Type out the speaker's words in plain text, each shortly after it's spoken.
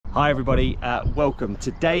Hi everybody, welcome.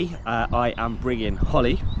 Today I am bringing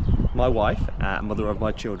Holly, my wife, mother of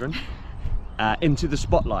my children, into the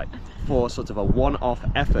spotlight for sort of a one-off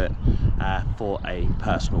effort for a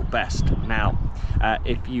personal best. Now,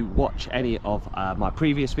 if you watch any of my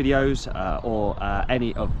previous videos or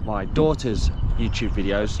any of my daughter's YouTube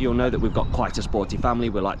videos, you'll know that we've got quite a sporty family.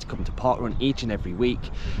 We like to come to Parkrun each and every week,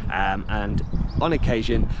 and on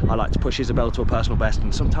occasion I like to push Isabel to a personal best,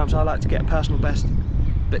 and sometimes I like to get a personal best.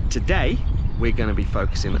 But today we're going to be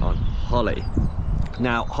focusing on Holly.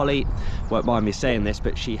 Now, Holly won't mind me saying this,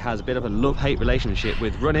 but she has a bit of a love-hate relationship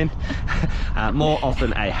with running. More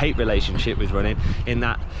often a hate relationship with running, in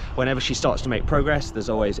that whenever she starts to make progress, there's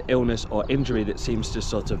always illness or injury that seems to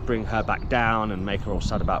sort of bring her back down and make her all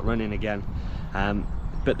sad about running again.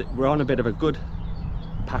 But we're on a bit of a good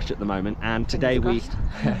patch at the moment, and today we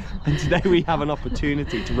have an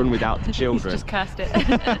opportunity to run without the children. Just cast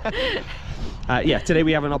it. Yeah, today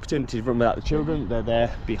we have an opportunity to run without the children. They're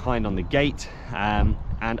there behind on the gate, and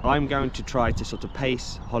I'm going to try to sort of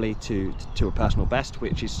pace Holly to a personal best,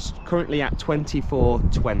 which is currently at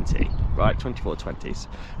 24:20, right?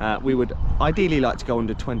 24:20s. We would ideally like to go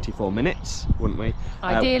under 24 minutes, wouldn't we?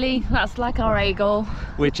 Ideally, that's like our A goal.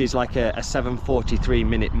 Which is like a 7:43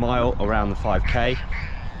 minute mile around the 5k.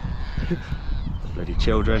 Bloody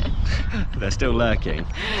children, they're still lurking.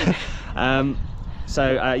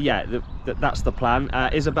 So yeah, that's the plan.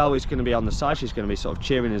 Isabel is going to be on the side. She's going to be sort of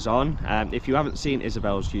cheering us on. If you haven't seen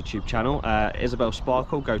Isabel's YouTube channel, Isabel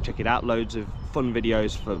Sparkle, go check it out. Loads of fun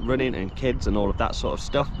videos for running and kids and all of that sort of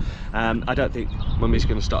stuff. I don't think Mummy's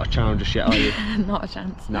going to start a channel just yet, are you? Not a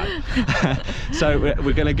chance. No. So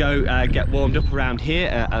we're going to go get warmed up around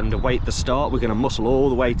here and await the start. We're going to muscle all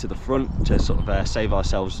the way to the front to sort of save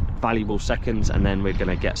ourselves valuable seconds, and then we're going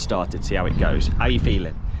to get started, see how it goes. How are you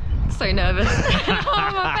feeling? So nervous.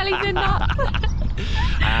 Oh, my belly's in knots.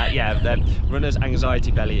 Yeah, runner's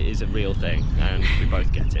anxiety belly is a real thing, and we both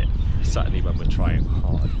get it, certainly when we're trying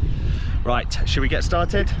hard. Right, should we get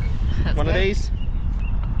started? One of these?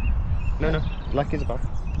 No, like Isabel.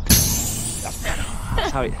 That's better.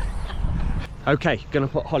 That's how it... Okay, gonna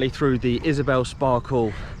put Holly through the Isabel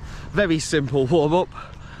Sparkle very simple warm-up.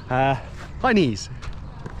 High knees.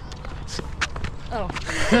 Oh.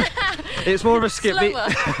 It's more of a skip.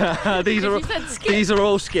 These are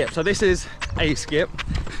all skips. So this is A skip,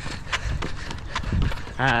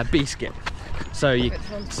 B skip. So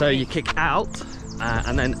you kick out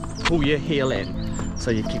and then pull your heel in.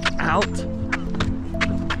 So you kick out.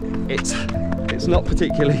 It's not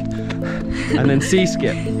particularly. And then C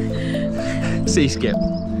skip. C skip.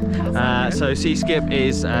 So C skip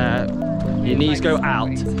is your knees go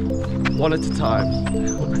out one at a time.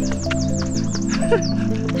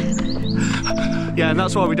 Yeah, and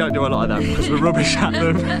that's why we don't do a lot of them, because we're rubbish at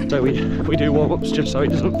them. So we do warm-ups just so it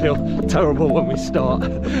doesn't feel terrible when we start.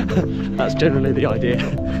 That's generally the idea.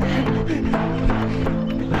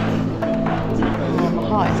 Oh, my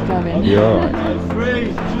heart is going. You're alright.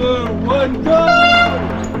 3, 2, 1, go!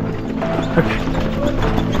 Okay.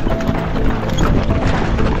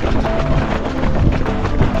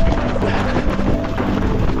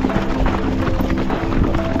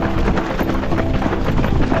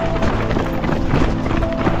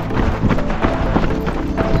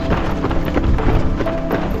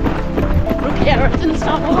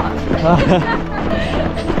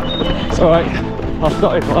 It's alright, I'll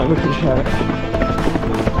start it fine, we can share it.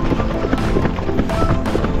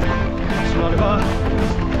 Slide it by.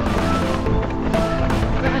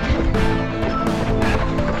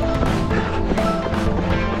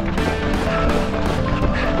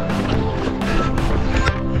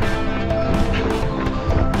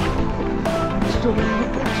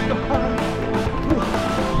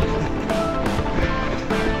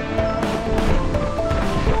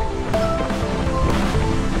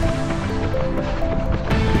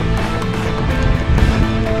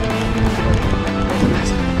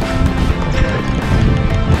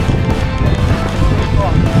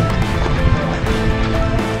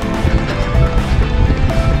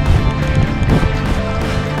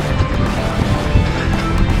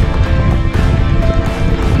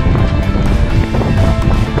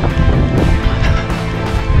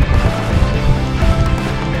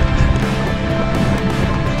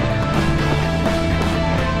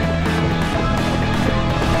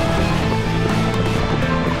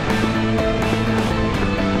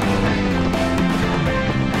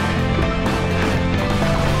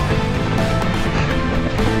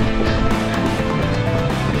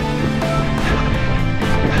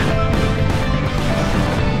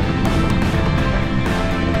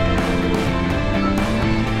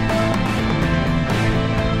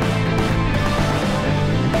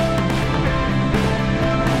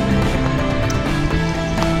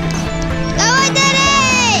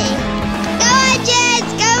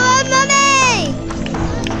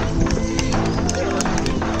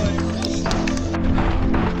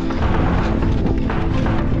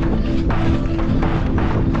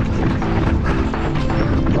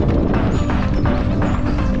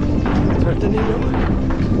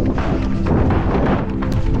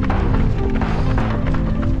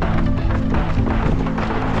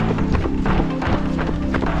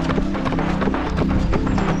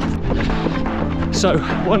 So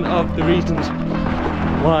one of the reasons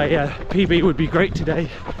why PB would be great today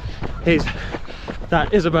is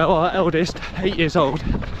that Isabel, our eldest, 8 years old,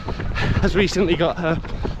 has recently got her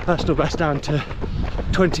personal best down to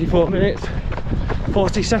 24 minutes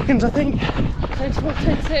 40 seconds, I think.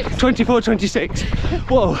 24:26.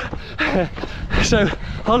 Whoa. So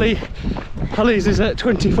Holly's is at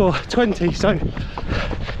 24:20. So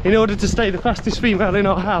in order to stay the fastest female in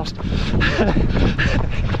our house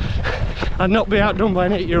and not be outdone by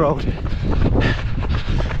an 8-year-old,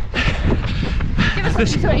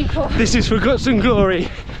 this is for guts and glory,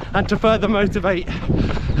 and to further motivate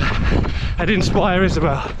and inspire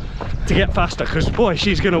Isabel to get faster, because boy,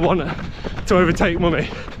 she's going to want to overtake mummy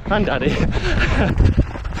and daddy.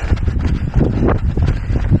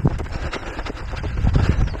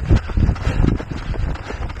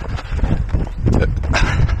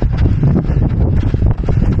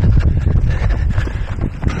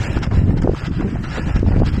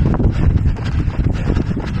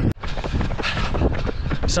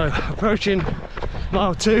 So approaching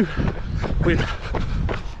mile 2 with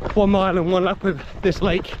 1 mile and 1 lap of this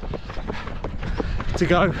lake to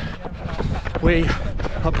go. We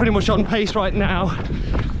are pretty much on pace right now,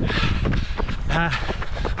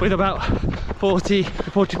 with about 40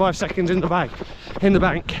 to 45 seconds in the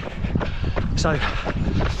bank. So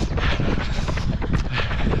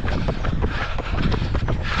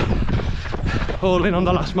all in on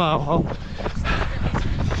the last mile. I'll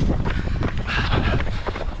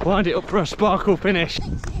wind it up for a sparkle finish. Woo,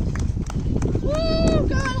 go on,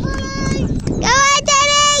 Holly! Go on,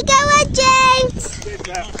 Daddy! Go on, James!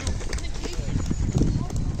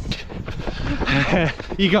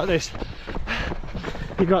 You got this.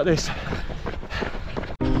 You got this.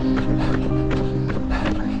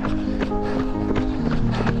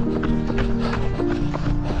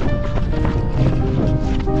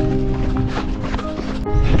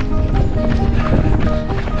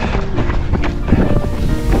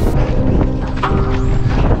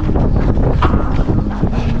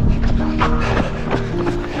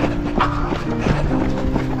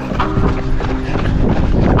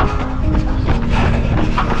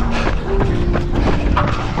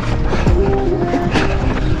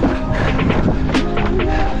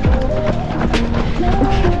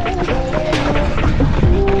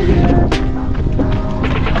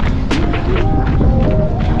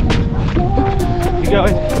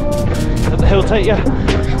 Going. Let the hill take you.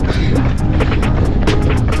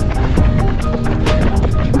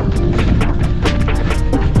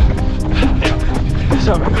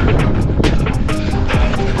 So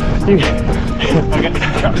I'll get the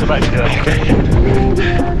traps about to do that. Okay.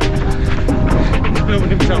 He's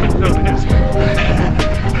filming himself, filming his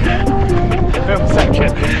film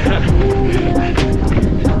section.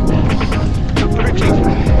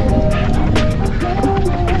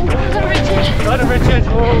 Richard.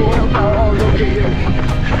 Oh, look at you.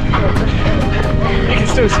 You can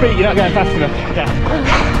still speak, you're not going fast enough. Yeah.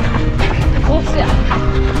 Of course, yeah.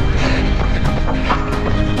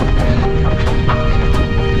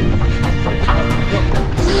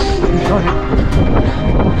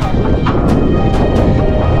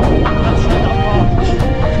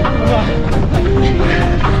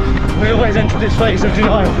 We always enter this phase of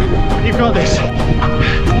denial. You've got this.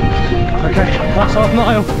 Okay, that's half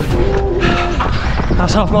mile.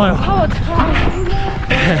 That's half mile. Oh, it's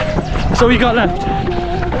fine. So we got left.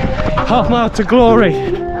 Half mile to glory.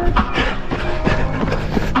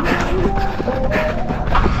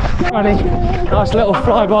 Running. Nice little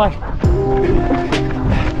flyby.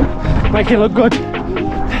 Make it look good. We're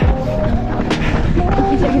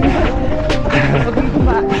gonna come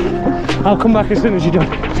back. I'll come back as soon as you're done.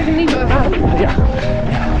 You can leave it around. Yeah.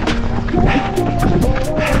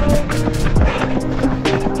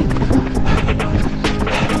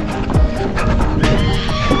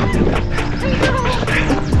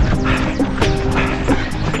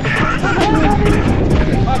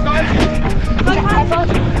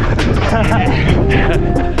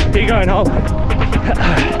 Keep going home.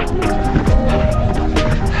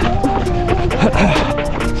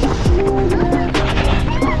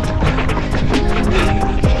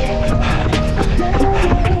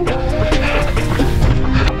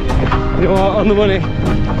 You are on the money.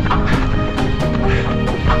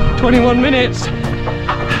 21 minutes.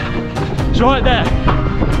 It's right there.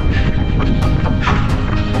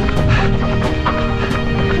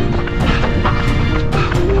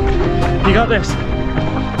 You got this.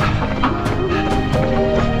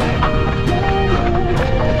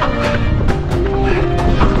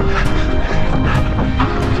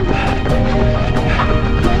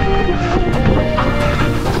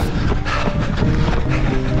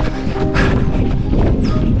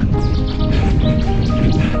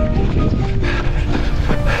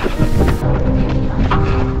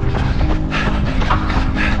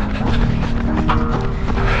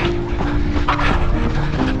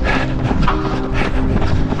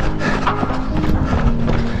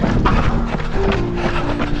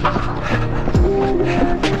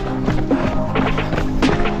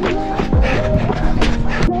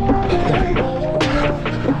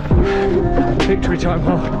 time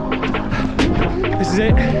hole. This is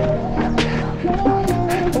it.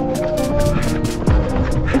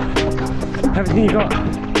 Everything you got.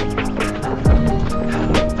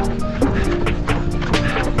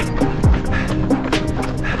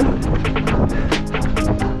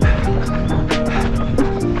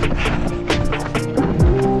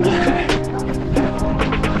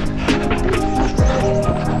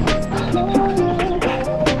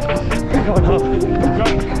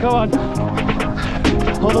 Go on,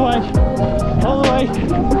 all the way, all the way.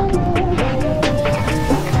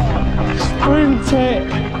 Sprint it.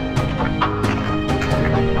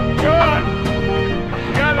 Go on,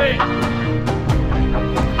 you got it.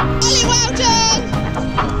 Ollie, well done.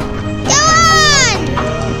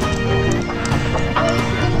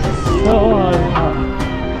 Go on.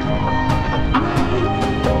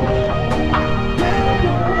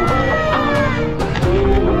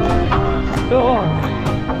 Go on. Go on.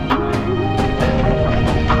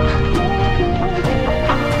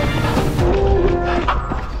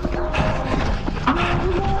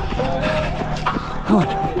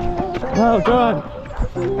 Well done.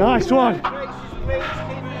 Nice one.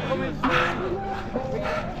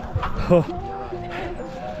 Oh,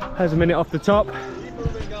 there's a minute off the top.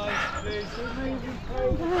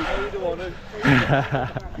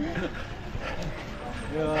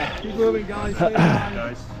 Keep moving, guys.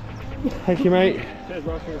 Thank you, mate.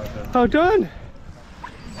 Well done.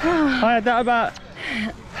 I had that about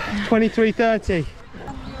 23:30.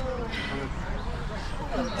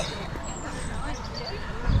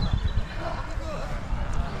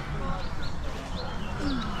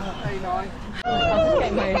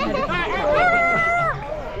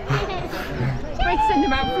 Great to send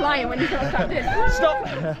him out flying when he's not strapped in. Stop.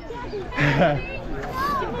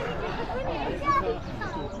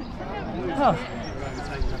 Oh.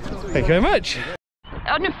 Thank you very much.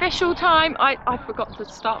 Unofficial time, I forgot to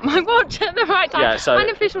start my watch at the right time. Yeah, so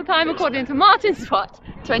unofficial time according to Martin's watch,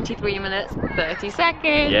 23 minutes 30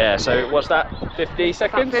 seconds. yeah, so what's that? 50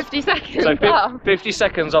 seconds? About 50 seconds. So Oh. 50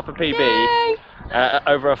 seconds off a PB. Yay.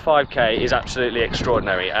 Over a 5k is absolutely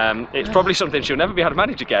extraordinary. It's probably something she'll never be able to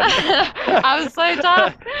manage again. I was so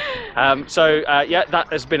tough. Yeah, that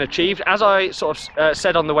has been achieved. As I sort of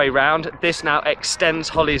said on the way round, this now extends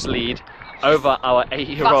Holly's lead over our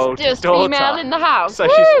 8-year-old Fastest daughter. female in the house. So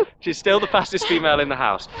Woo! she's still the fastest female in the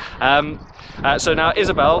house. So now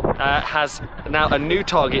Isabel has now a new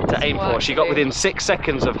target to aim for. She got within 6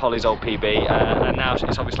 seconds of Holly's old PB, and now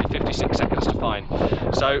it's obviously 56 seconds to find.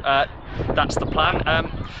 So that's the plan.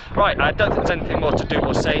 Right, I don't think there's anything more to do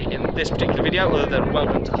or say in this particular video other than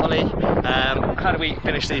welcome to Holly. How do we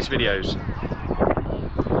finish these videos?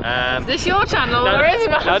 Is this your channel or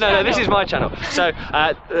Isabel's no, channel? this is my channel. So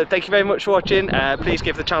thank you very much for watching. Please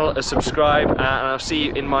give the channel a subscribe, and I'll see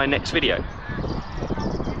you in my next video.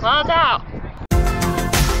 Miles out.